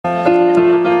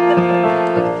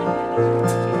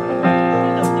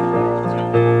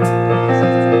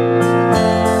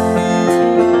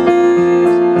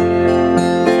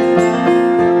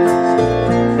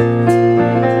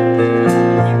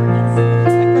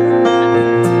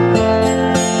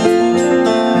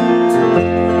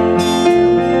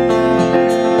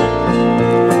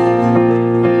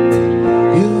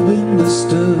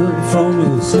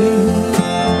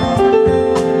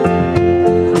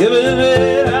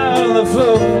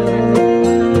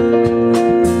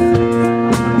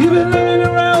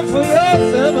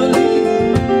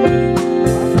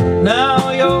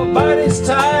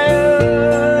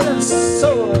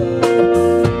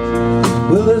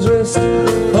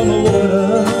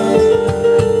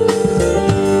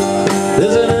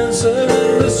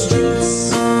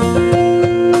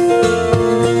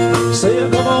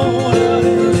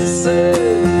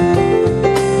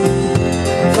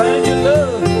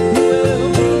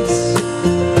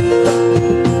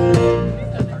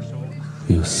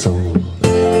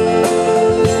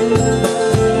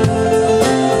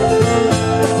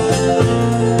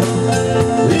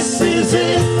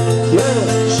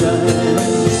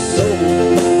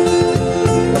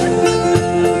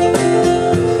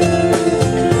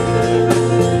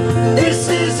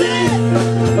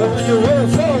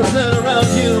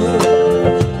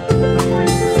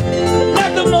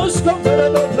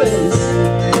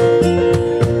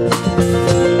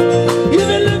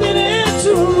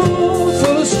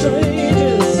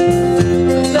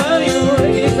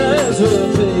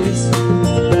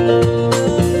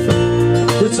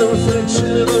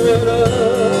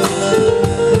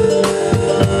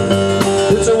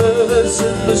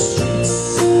the streets.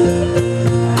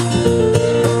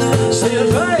 So you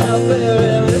fly out there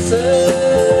and listen.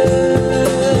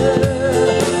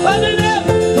 But you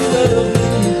never will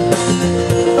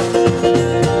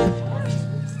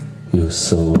be your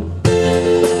soul.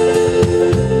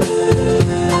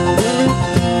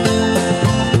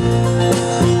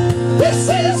 This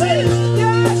is it,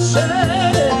 your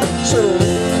shining soul.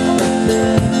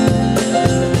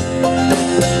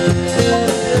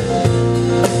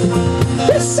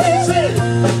 This is it,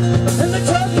 and they're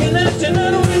talking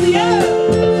afternoon with you.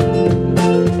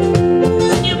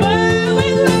 And your mind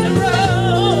went right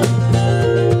around.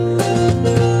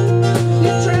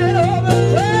 You tried all the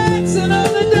cracks and all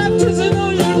the doctors, and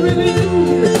all you really do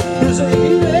is a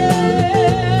healing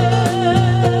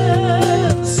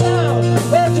sound.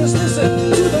 Well, just listen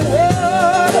to the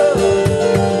water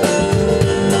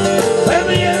and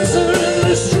the answer in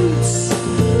the streets.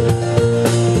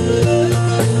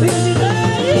 Because you know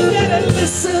you gotta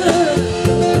listen.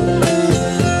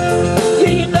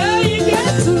 Yeah, you know you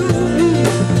got to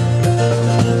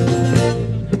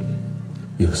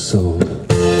be your soul.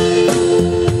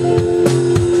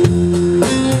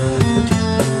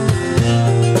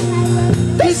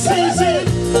 This is it.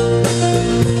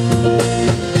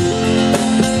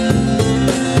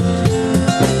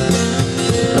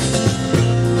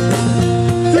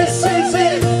 This is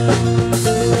it.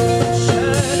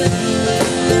 Shining,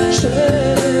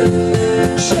 shining,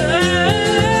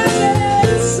 shining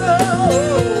soul.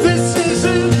 This is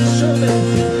it. Show me,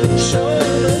 show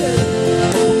me.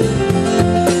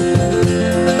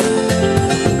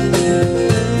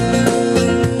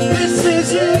 This is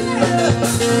it.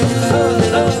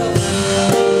 Oh, oh.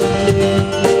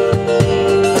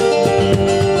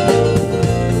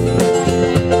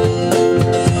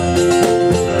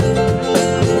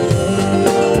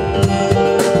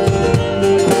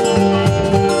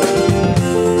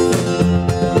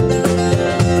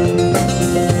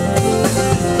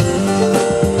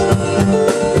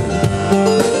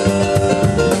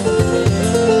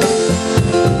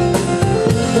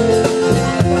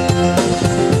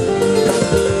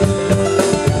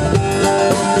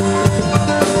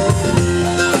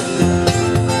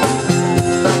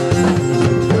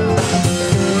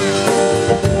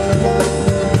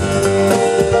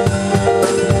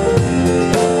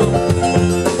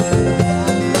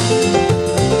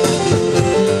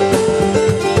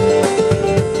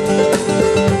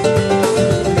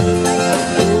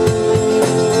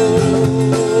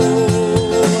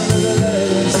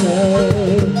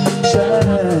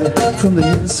 From the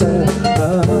inside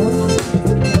out.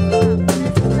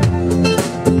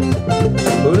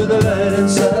 Go to the light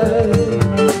inside,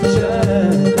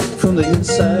 shine from the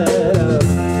inside out.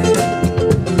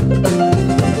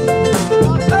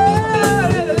 Oh,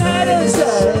 let the light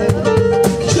inside,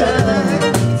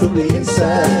 shine from the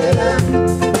inside out.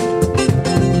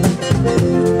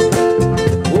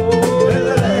 Oh, let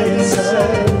the light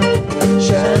inside,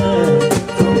 shine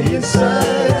from the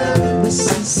inside out. This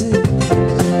is it.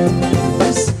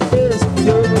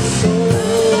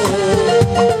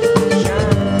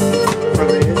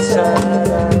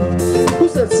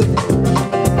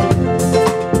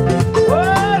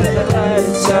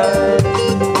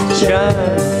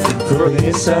 From the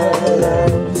inside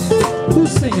out.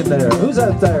 Who's singing there? Who's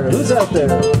out there? Who's out there?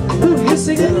 Who are you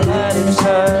singing? Light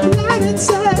inside, light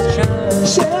inside, shine,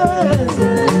 shine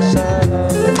inside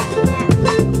out.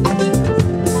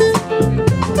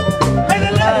 Let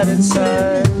the light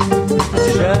inside,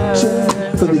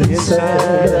 shine from the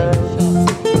inside.